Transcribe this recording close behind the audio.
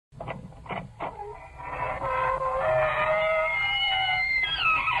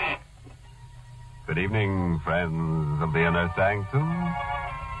evening, friends of the Inner Sanctum.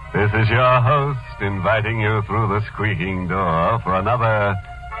 This is your host inviting you through the squeaking door for another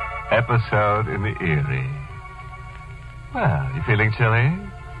episode in the Eerie. Well, you feeling chilly?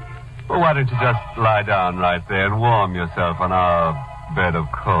 Well, why don't you just lie down right there and warm yourself on our bed of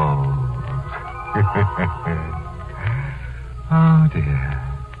coals? Oh, dear.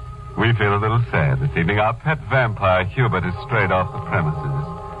 We feel a little sad this evening. Our pet vampire, Hubert, is strayed off the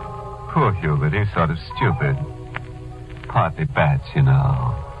premises. Poor Hubert, he's sort of stupid. Partly bats, you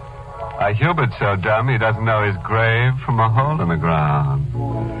know. Hubert's so dumb he doesn't know his grave from a hole in the ground.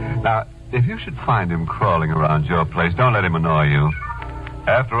 Now, if you should find him crawling around your place, don't let him annoy you.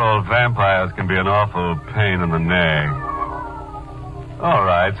 After all, vampires can be an awful pain in the neck. All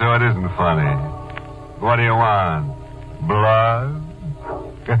right, so it isn't funny. What do you want? Blood?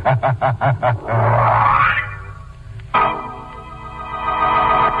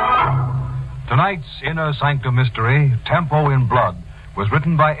 Tonight's Inner Sanctum mystery, Tempo in Blood, was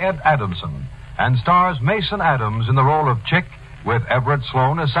written by Ed Adamson and stars Mason Adams in the role of Chick with Everett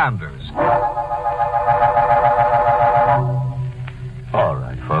Sloane as Sanders. All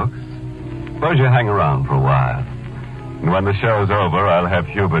right, folks. Suppose you hang around for a while. And when the show's over, I'll have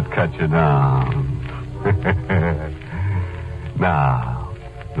Hubert cut you down. Now,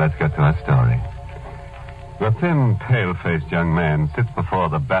 let's get to our story. The thin, pale-faced young man sits before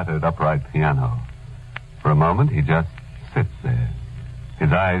the battered upright piano. For a moment, he just sits there,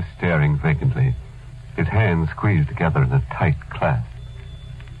 his eyes staring vacantly, his hands squeezed together in a tight clasp.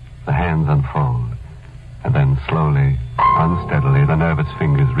 The hands unfold, and then slowly, unsteadily, the nervous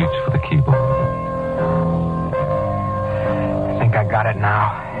fingers reach for the keyboard. I think I got it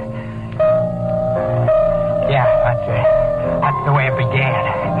now. Yeah, that's it. That's the way it began.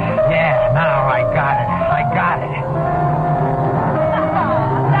 Yeah, now I got it. I got it.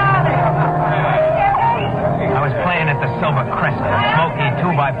 I was playing at the Silver Crescent, a smoky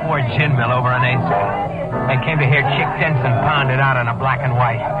 2x4 gin mill over on 8th Street. I came to hear Chick Denson pound it out on a black and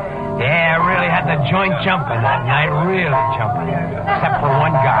white. Yeah, I really had the joint jumping that night, really jumping. Except for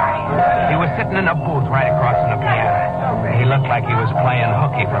one guy. He was sitting in a booth right across from the piano. He looked like he was playing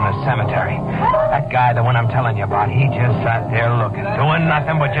hooky from the cemetery. That guy, the one I'm telling you about, he just sat there looking, doing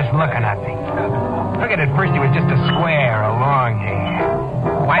nothing but just looking at me. Figured at first he was just a square, a long hair.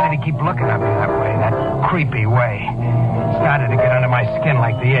 Why did he keep looking at me that way, that creepy way? It started to get under my skin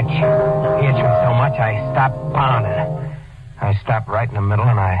like the itch. He itched me so much I stopped pounding. I stopped right in the middle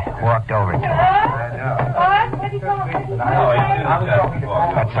and I walked over to him.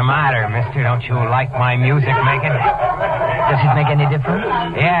 What's the matter, mister? Don't you like my music making? Does it make any difference?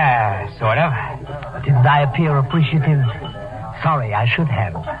 Yeah, sort of. Didn't I appear appreciative? Sorry, I should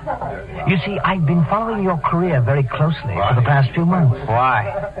have. You see, I've been following your career very closely for the past few months.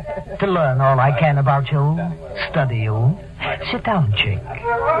 Why? To learn all I can about you, study you. Sit down, Chick.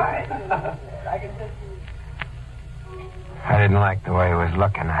 I didn't like the way he was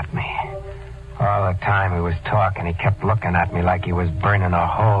looking at me. All the time he was talking, he kept looking at me like he was burning a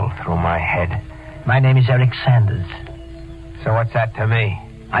hole through my head. My name is Eric Sanders. So what's that to me?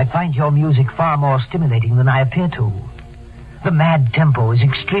 I find your music far more stimulating than I appear to. The mad tempo is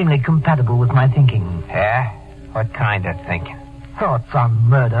extremely compatible with my thinking. Yeah? What kind of thinking? Thoughts on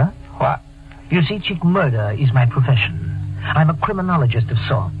murder. What? You see, Chick, murder is my profession. I'm a criminologist of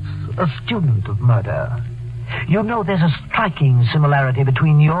sorts, a student of murder. You know, there's a striking similarity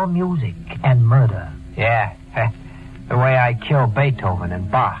between your music and murder. Yeah. The way I kill Beethoven and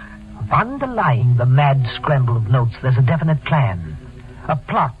Bach. Underlying the mad scramble of notes, there's a definite plan. A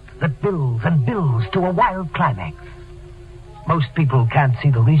plot that builds and builds to a wild climax. Most people can't see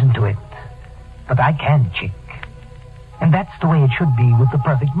the reason to it. But I can, Chick. And that's the way it should be with the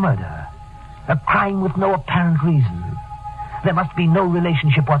perfect murder. A crime with no apparent reason. There must be no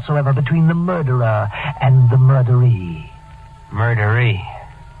relationship whatsoever between the murderer and the murderee. Murderee?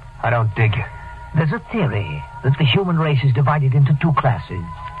 I don't dig you. There's a theory that the human race is divided into two classes.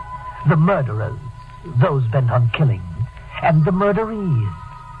 The murderers, those bent on killing, and the murderees,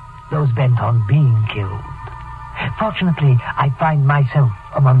 those bent on being killed. Fortunately, I find myself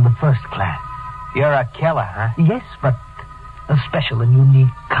among the first class. You're a killer, huh? Yes, but a special and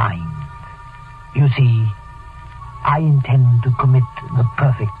unique kind. You see, I intend to commit the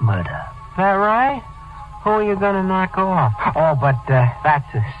perfect murder. Is that right? Who are you going to knock off? Oh, but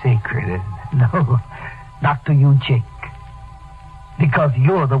that's a secret, isn't it? No, not to you, Chick. Because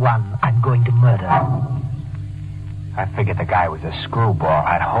you're the one I'm going to murder. I figured the guy was a screwball,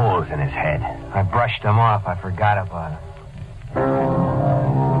 had holes in his head. I brushed him off. I forgot about him.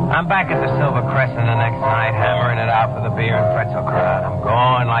 I'm back at the Silver Crescent the next night, hammering it out for the beer and pretzel crowd. I'm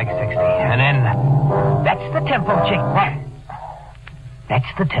going like 60. And then... That's the tempo, Chick. What?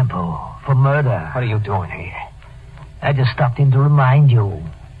 That's the tempo for murder. What are you doing here? I just stopped in to remind you.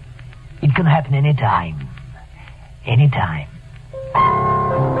 It can happen any time. Any time.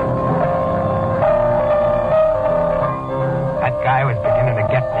 That guy was beginning to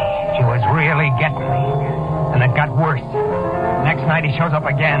get me. He was really getting me. And it got worse. Next night he shows up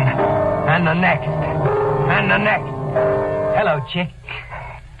again. And the next. And the next. Hello, Chick.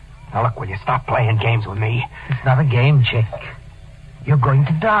 Now look, will you stop playing games with me? It's not a game, Chick. You're going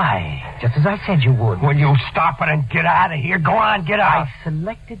to die, just as I said you would. Will you stop it and get out of here? Go on, get out. I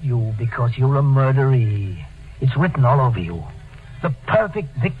selected you because you're a murderee. It's written all over you. The perfect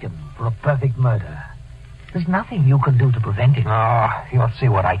victim for a perfect murder. There's nothing you can do to prevent it. Oh, you'll see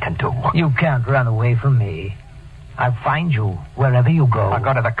what I can do. You can't run away from me. I'll find you wherever you go. I'll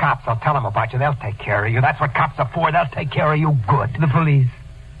go to the cops. I'll tell them about you. They'll take care of you. That's what cops are for. They'll take care of you good. The police.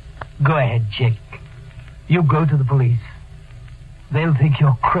 Go ahead, Chick. You go to the police. They'll think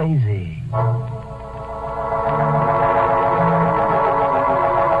you're crazy.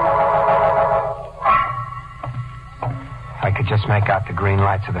 I could just make out the green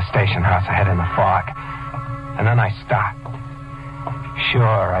lights of the station house ahead in the fog. And then I stopped.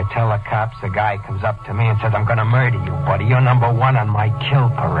 Sure, I tell the cops the guy comes up to me and says, I'm going to murder you, buddy. You're number one on my kill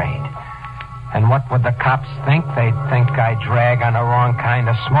parade. And what would the cops think? They'd think I drag on the wrong kind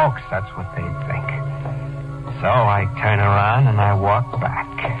of smokes. That's what they'd think. So I turn around and I walk back.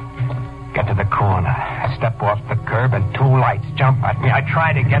 Get to the corner. I step off the curb and two lights jump at me. I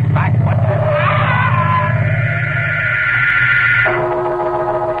try to get back, but...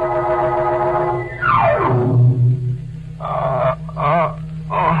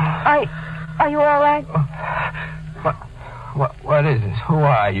 Are you all right? What is this? Who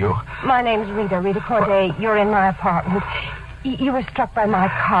are you? My name's Rita Corday. You're in my apartment. You were struck by my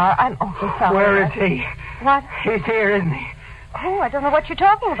car. I'm awfully sorry. Where is he? What? He's here, isn't he? Oh, I don't know what you're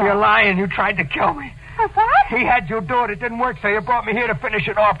talking about. You're lying. You tried to kill me. What? He had you do it. It didn't work, so you brought me here to finish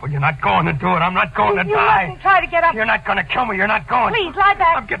it off. Well, you're not going to do it. I'm not going to You die. mustn't try to get up. You're not going to kill me. You're not going. Please, lie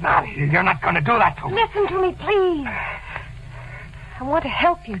back. I'm getting out of here. You're not going to do that to me. Listen to me, please. I want to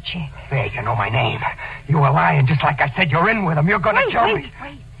help you, Chick. There, you know my name. You were lying, just like I said. You're in with him. You're going to kill me.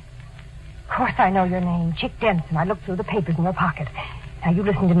 Wait. Of course I know your name, Chick Denson. I looked through the papers in your pocket. Now, you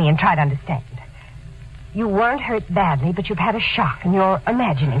listen to me and try to understand. You weren't hurt badly, but you've had a shock, and you're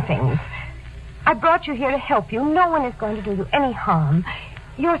imagining things. I brought you here to help you. No one is going to do you any harm.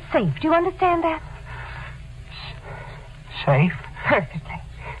 You're safe. Do you understand that? Safe? Perfectly.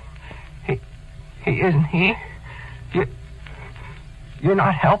 He isn't he? You're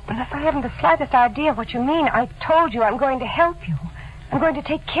not helping us? I haven't the slightest idea what you mean. I told you I'm going to help you. I'm going to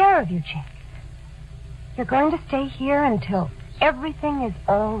take care of you, Chick. You're going to stay here until everything is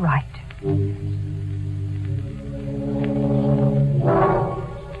all right.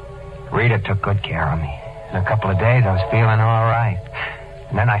 Rita took good care of me. In a couple of days, I was feeling all right.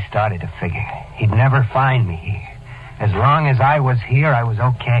 And then I started to figure he'd never find me here. As long as I was here, I was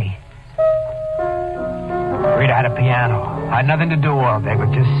okay. Rita had a piano. I had nothing to do all day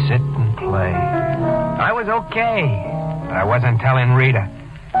but just sit and play. I was okay, but I wasn't telling Rita.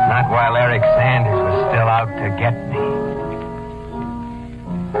 Not while Eric Sanders was still out to get me.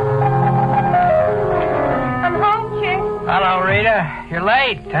 I'm home, Chick. Hello, Rita. You're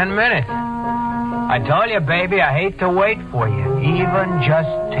late. 10 minutes. I told you, baby, I hate to wait for you. Even just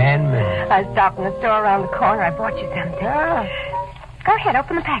 10 minutes. I stopped in the store around the corner. I bought you something. Yeah. Go ahead,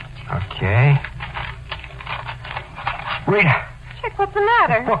 open the package. Okay. Rita. Chick, what's the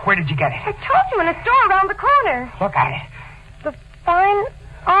matter? Look, where did you get it? I told you in a store around the corner. Look at it. The Fine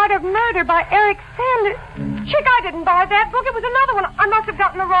Art of Murder by Eric Sanders. Chick, I didn't buy that book. It was another one. I must have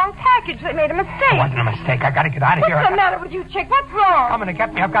gotten the wrong package. They made a mistake. It wasn't a mistake. I got to get out of here. What's the matter with you, Chick? What's wrong? Coming to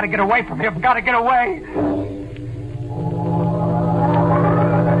get me. I've got to get away from here. I've got to get away.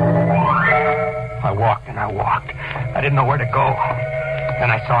 I walked and I walked. I didn't know where to go. Then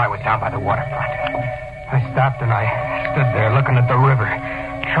I saw I was down by the waterfront. I stopped and I stood there looking at the river,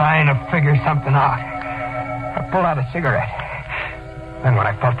 trying to figure something out. I pulled out a cigarette. Then when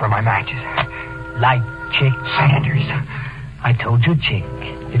I felt for my matches... Light, Chick. Sanders. I told you, Chick.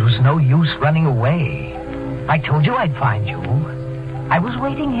 It was no use running away. I told you I'd find you. I was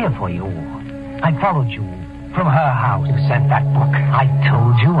waiting here for you. I followed you from her house. You sent that book. I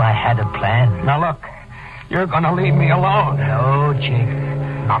told you I had a plan. Now look, you're going to leave me alone. No, Chick.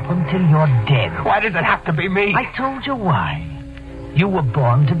 Not until you're dead. Why does it have to be me? I told you why. You were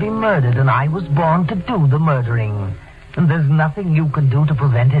born to be murdered, and I was born to do the murdering. And there's nothing you can do to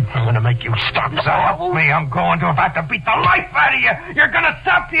prevent it. I'm going to make you stop, so help me. I'm going to. If I have to beat the life out of you, you're going to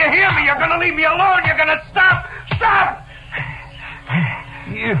stop. Do you hear me? You're going to leave me alone. You're going to stop. Stop!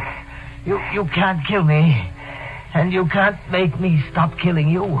 You can't kill me. And you can't make me stop killing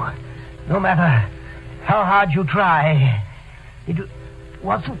you. No matter how hard you try. It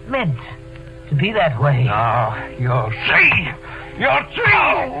wasn't meant to be that way. No, you'll see. You'll see.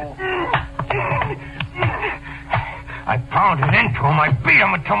 I pounded into him. I beat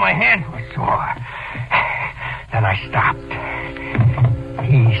him until my hands were sore. Then I stopped.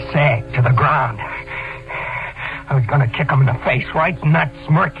 He sagged to the ground. I was going to kick him in the face, right in that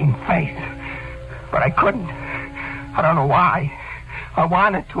smirking face. But I couldn't. I don't know why. I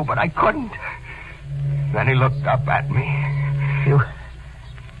wanted to, but I couldn't. Then he looked up at me.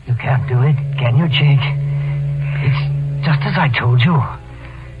 You can't do it, can you, Chick? It's just as I told you.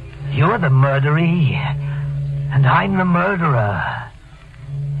 You're the murderee, and I'm the murderer.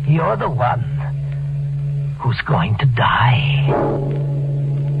 You're the one who's going to die.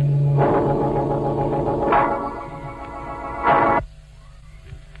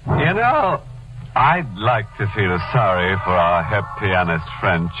 You know, I'd like to feel sorry for our hip pianist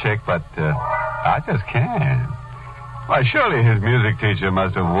friend Chick, but I just can't. Why, surely his music teacher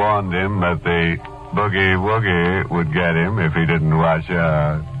must have warned him that the boogie-woogie would get him if he didn't watch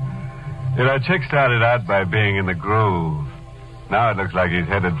out. You know, Chick started out by being in the groove. Now it looks like he's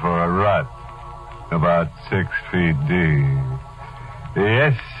headed for a rut, about 6 feet deep.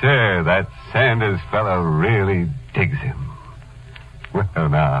 Yes, sir, that Sanders fellow really digs him. Well,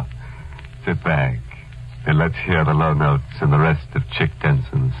 now, sit back and let's hear the low notes and the rest of Chick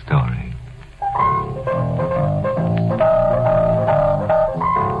Denson's story.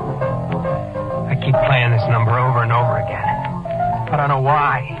 I keep playing this number over and over again. I don't know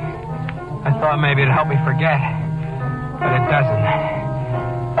why. I thought maybe it'd help me forget. But it doesn't.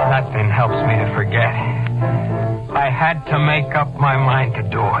 Nothing helps me to forget. I had to make up my mind to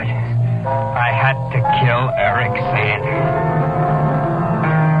do it. I had to kill Eric Sanders.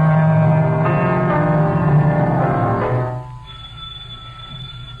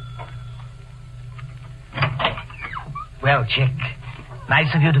 Well, Chick,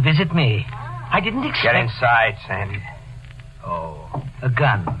 nice of you to visit me. I didn't expect... Get inside, Sandy. Oh, a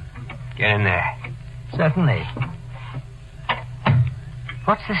gun. Get in there. Certainly.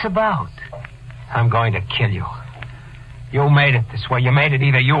 What's this about? I'm going to kill you. You made it this way. You made it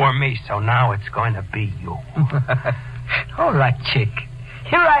either you or me, so now it's going to be you. All right, Chick.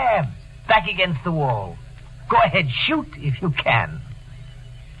 Here I am, back against the wall. Go ahead, shoot if you can.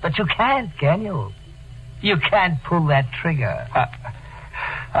 But you can't, can you? You can't pull that trigger.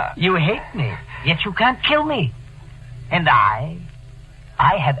 You hate me, yet you can't kill me. And I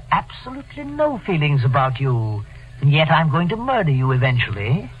have absolutely no feelings about you, and yet I'm going to murder you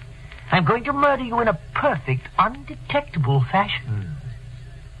eventually. I'm going to murder you in a perfect, undetectable fashion.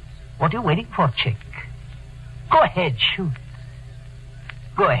 What are you waiting for, Chick? Go ahead, shoot.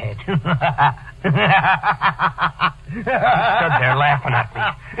 Go ahead. He stood there laughing at me.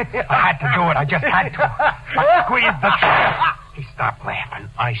 I had to do it. I just had to. I squeezed the trigger. He stopped laughing.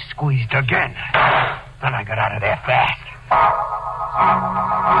 I squeezed again. Then I got out of there fast.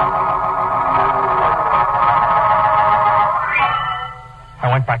 I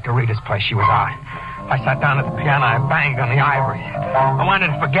went back to Rita's place. She was out. I sat down at the piano and banged on the ivories. I wanted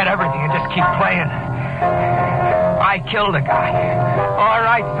to forget everything and just keep playing. I killed a guy. All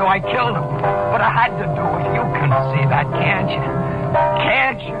right, so I killed him. But I had to do it. You can see that, can't you?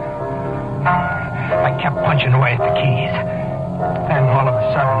 Can't you? I kept punching away at the keys. Then all of a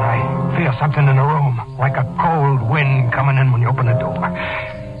sudden, I feel something in the room, like a cold wind coming in when you open the door.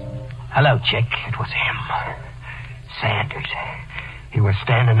 Hello, Chick. It was him. Sanders. He was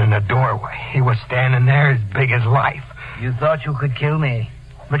standing in the doorway. He was standing there as big as life. You thought you could kill me,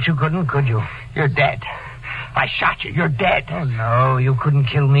 but you couldn't, could you? You're dead. I shot you. You're dead. Oh, no, you couldn't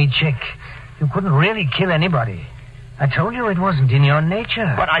kill me, Chick. You couldn't really kill anybody. I told you it wasn't in your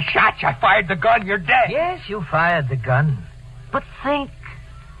nature. But I shot you. I fired the gun. You're dead. Yes, you fired the gun. But think.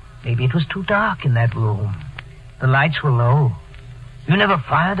 Maybe it was too dark in that room. The lights were low. You never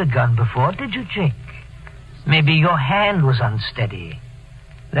fired a gun before, did you, Chick? Maybe your hand was unsteady.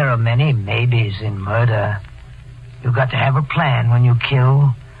 There are many maybes in murder. You've got to have a plan when you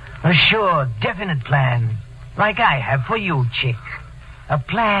kill. A sure, definite plan. Like I have for you, Chick. A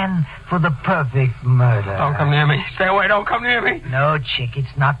plan for the perfect murder. Don't come near me. Stay away. Don't come near me. No, Chick,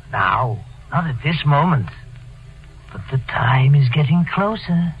 it's not now. Not at this moment. But the time is getting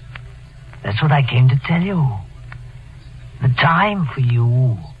closer. That's what I came to tell you. The time for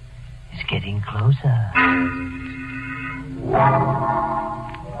you is getting closer.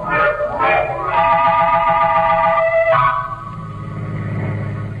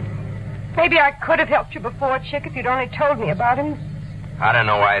 Maybe I could have helped you before, Chick, if you'd only told me about him. I don't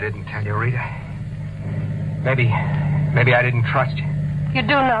know why I didn't tell you, Rita. Maybe I didn't trust you. You do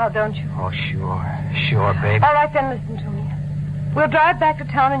now, don't you? Oh, sure, baby. All right, then listen to me. We'll drive back to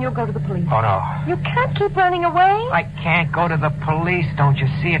town and you'll go to the police. Oh, no. You can't keep running away. I can't go to the police, don't you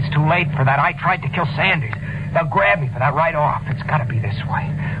see? It's too late for that. I tried to kill Sanders. They'll grab me for that right off. It's got to be this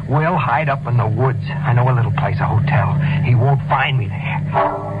way. We'll hide up in the woods. I know a little place, a hotel. He won't find me there.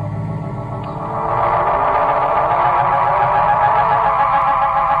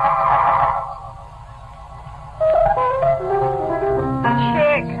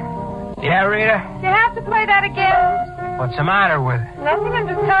 Chick. Yeah, Rita? You have to play that again. What's the matter with it? Nothing. I'm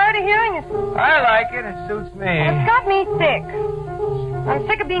just tired of hearing it. I like it. It suits me. It's got me sick. I'm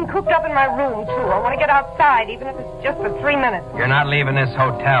sick of being cooped up in my room, too. I want to get outside, even if it's just for 3 minutes. You're not leaving this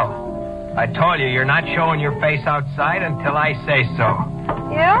hotel. I told you, you're not showing your face outside until I say so.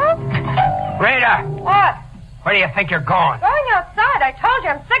 Yeah? Rita! What? Where do you think you're going? Going outside. I told you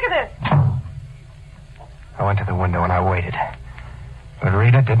I'm sick of this. I went to the window and I waited. But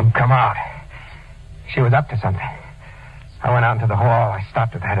Rita didn't come out. She was up to something. I went out into the hall. I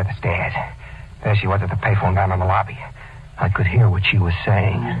stopped at the head of the stairs. There she was at the payphone down in the lobby. I could hear what she was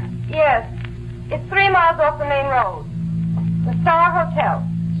saying. Yes. It's 3 miles off the main road. The Star Hotel.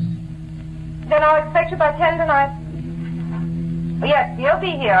 Then I'll expect you by 10 tonight. Yes, you'll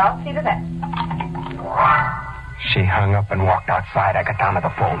be here. I'll see to that. She hung up and walked outside. I got down to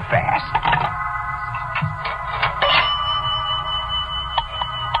the phone fast.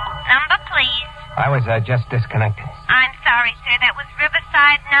 Number, please. I was just disconnected. I'm sorry, sir. That was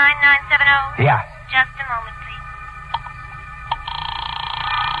Riverside 9970. Yeah. Just a moment, please.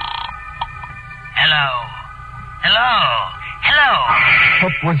 Hello.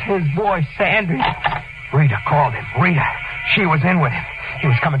 It was his voice, Sanders. Rita called him. Rita. She was in with him. He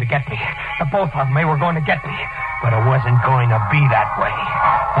was coming to get me. The both of them, they were going to get me. But it wasn't going to be that way.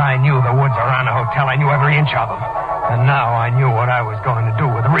 I knew the woods around the hotel. I knew every inch of them. And now I knew what I was going to do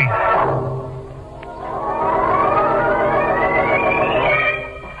with Rita.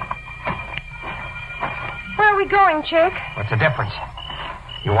 Where are we going, Chick? What's the difference?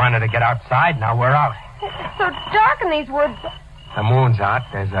 You wanted to get outside, now we're out. It's so dark in these woods. The moon's out.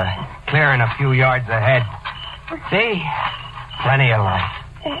 There's a clearing a few yards ahead. See? Plenty of light.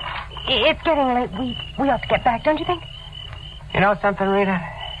 It's getting late. We ought to get back, don't you think? You know something, Rita?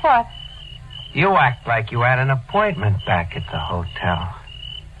 What? You act like you had an appointment back at the hotel.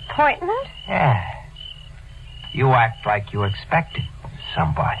 Appointment? Yeah. You act like you expected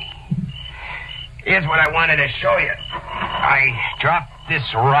somebody. Here's what I wanted to show you. I dropped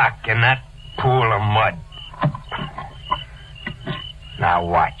this rock in that pool of mud. Now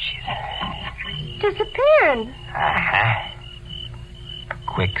watch it. Disappearing. Uh-huh.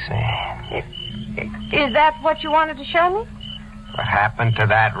 Quicksand. Is that what you wanted to show me? What happened to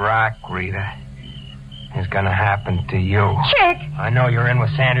that rock, Rita, is going to happen to you. Chick! I know you're in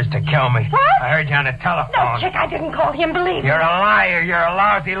with Sanders to kill me. What? I heard you on the telephone. No, Chick, I didn't call him. Believe me. You're a liar. You're a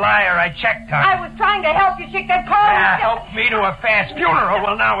lousy liar. I checked her. I was trying to help you, Chick. That call was... Help me to a fast funeral.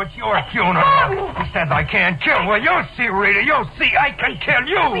 Well, now it's your funeral. He says I can't kill. Well, you'll see, Rita. You'll see. I can kill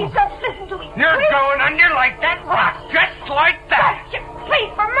you. Please don't listen to me. You're please. going under like that rock. Just like that. Chick,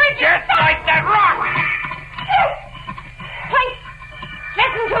 please, for mercy. Just like that rock. Please,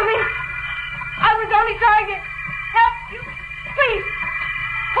 listen to me. I was only trying to help you. Please,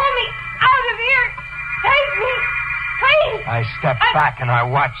 pull me out of here. Save me. Please. I stepped back and I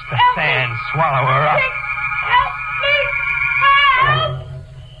watched the sand swallow her up. Chick, help me. Help.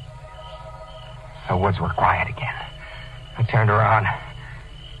 The woods were quiet again. I turned around,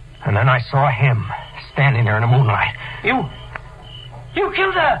 and then I saw him standing there in the moonlight. You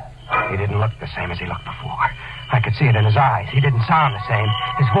killed her. He didn't look the same as he looked before. I could see it in his eyes. He didn't sound the same.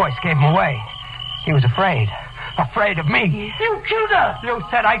 His voice gave him away. He was afraid. Afraid of me. You killed her. You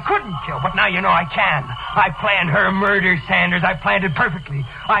said I couldn't kill, but now you know I can. I planned her murder, Sanders. I planned it perfectly.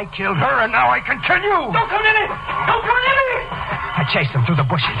 I killed her, and now I can kill you. Don't come near me. Don't come near me. I chased him through the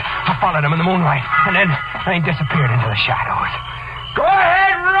bushes. I followed him in the moonlight, and then he disappeared into the shadows. Go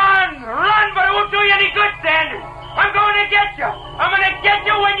ahead, run. Run, but it won't do you any good, Sanders. I'm going to get you. I'm going to get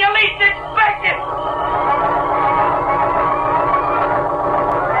you when you least expect it.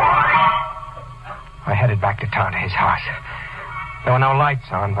 I headed back to town to his house. There were no lights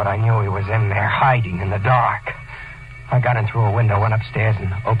on, but I knew he was in there, hiding in the dark. I got in through a window, went upstairs,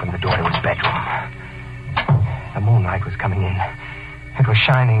 and opened the door to his bedroom. The moonlight was coming in. It was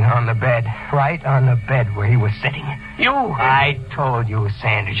shining on the bed, right on the bed where he was sitting. You? I told you,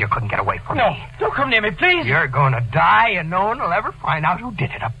 Sanders, you couldn't get away from me. No, don't come near me, please. You're going to die, and no one will ever find out who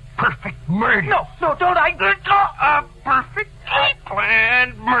did it. A perfect murder. No, don't. A perfectly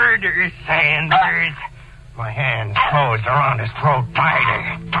planned murder, Sanders. My hands closed around his throat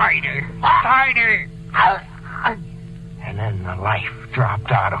tighter. And then the life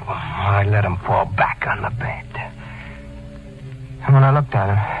dropped out of him. I let him fall back on the bed. And when I looked at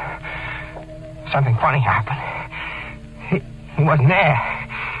him, something funny happened. He wasn't there.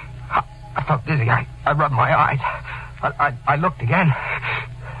 I felt dizzy. I rubbed my eyes. I looked again.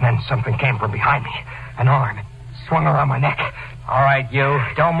 Then something came from behind me. An arm. It swung around my neck. All right, you.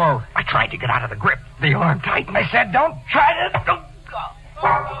 Don't move. I tried to get out of the grip. The arm tightened. I said, don't try to...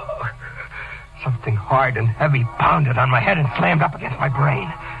 Something hard and heavy pounded on my head and slammed up against my brain.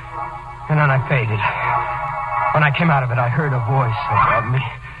 And then I faded. When I came out of it, I heard a voice above me.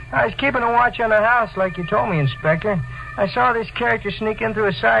 I was keeping a watch on the house like you told me, Inspector. I saw this character sneak in through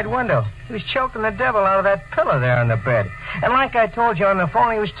a side window. He was choking the devil out of that pillow there on the bed. And like I told you on the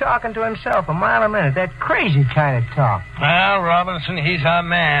phone, he was talking to himself a mile a minute. That crazy kind of talk. Well, Robinson, he's our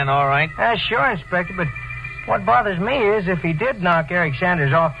man, all right. Sure, Inspector, but what bothers me is if he did knock Eric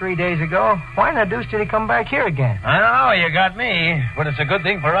Sanders off 3 days ago, why in the deuce did he come back here again? I don't know, you got me. But it's a good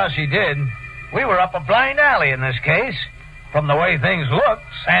thing for us he did. We were up a blind alley in this case. From the way things looked,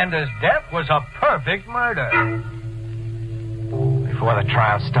 Sanders' death was a perfect murder. Before the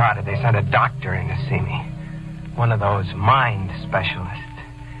trial started, they sent a doctor in to see me. One of those mind specialists.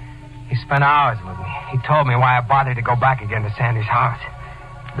 He spent hours with me. He told me why I bothered to go back again to Sanders' house.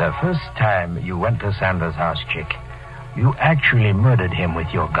 The first time you went to Sanders' house, Chick, you actually murdered him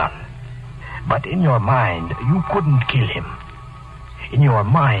with your gun. But in your mind, you couldn't kill him. In your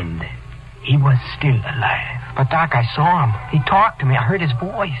mind, he was still alive. But, Doc, I saw him. He talked to me. I heard his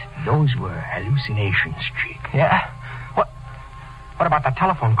voice. Those were hallucinations, Chick. Yeah? What about the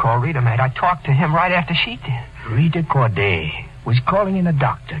telephone call Rita made? I talked to him right after she did. Rita Corday was calling in a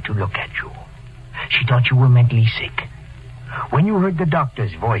doctor to look at you. She thought you were mentally sick. When you heard the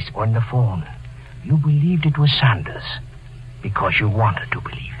doctor's voice on the phone, you believed it was Sanders because you wanted to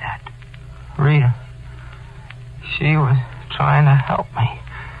believe that. Rita, she was trying to help me,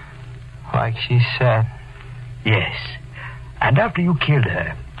 like she said. Yes, and after you killed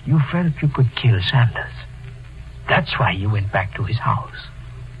her, you felt you could kill Sanders. That's why you went back to his house,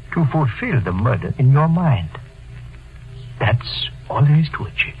 to fulfill the murder in your mind. That's all there is to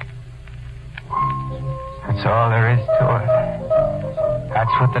it, Chick. That's all there is to it.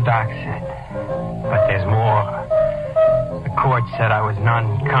 That's what the doc said. But there's more. The court said I was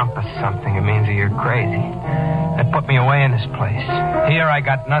non-compass something. It means that you're crazy. They put me away in this place. Here I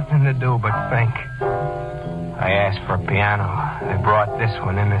got nothing to do but think. I asked for a piano. They brought this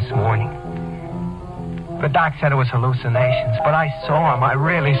one in this morning. The doc said it was hallucinations, but I saw him. I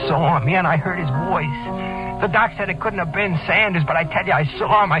really saw him. Yeah, and I heard his voice. The doc said it couldn't have been Sanders, but I tell you, I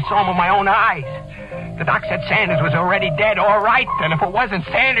saw him. I saw him with my own eyes. The doc said Sanders was already dead. All right, then. If it wasn't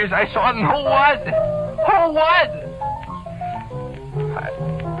Sanders I saw, then who was it? Who was it?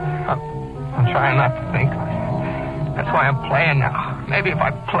 I'm trying not to think. That's why I'm playing now. Maybe if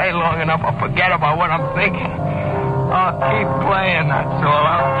I play long enough, I'll forget about what I'm thinking. I'll keep playing, that's all.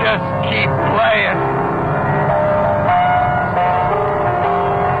 I'll just keep playing.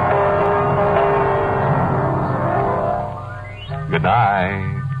 Good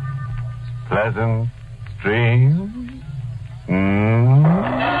night. Pleasant dreams.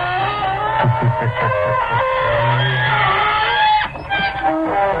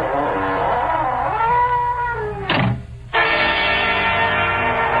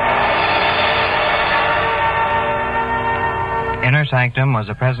 Inner Sanctum was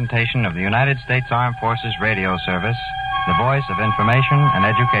a presentation of the United States Armed Forces Radio Service, the voice of information and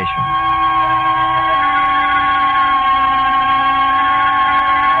education.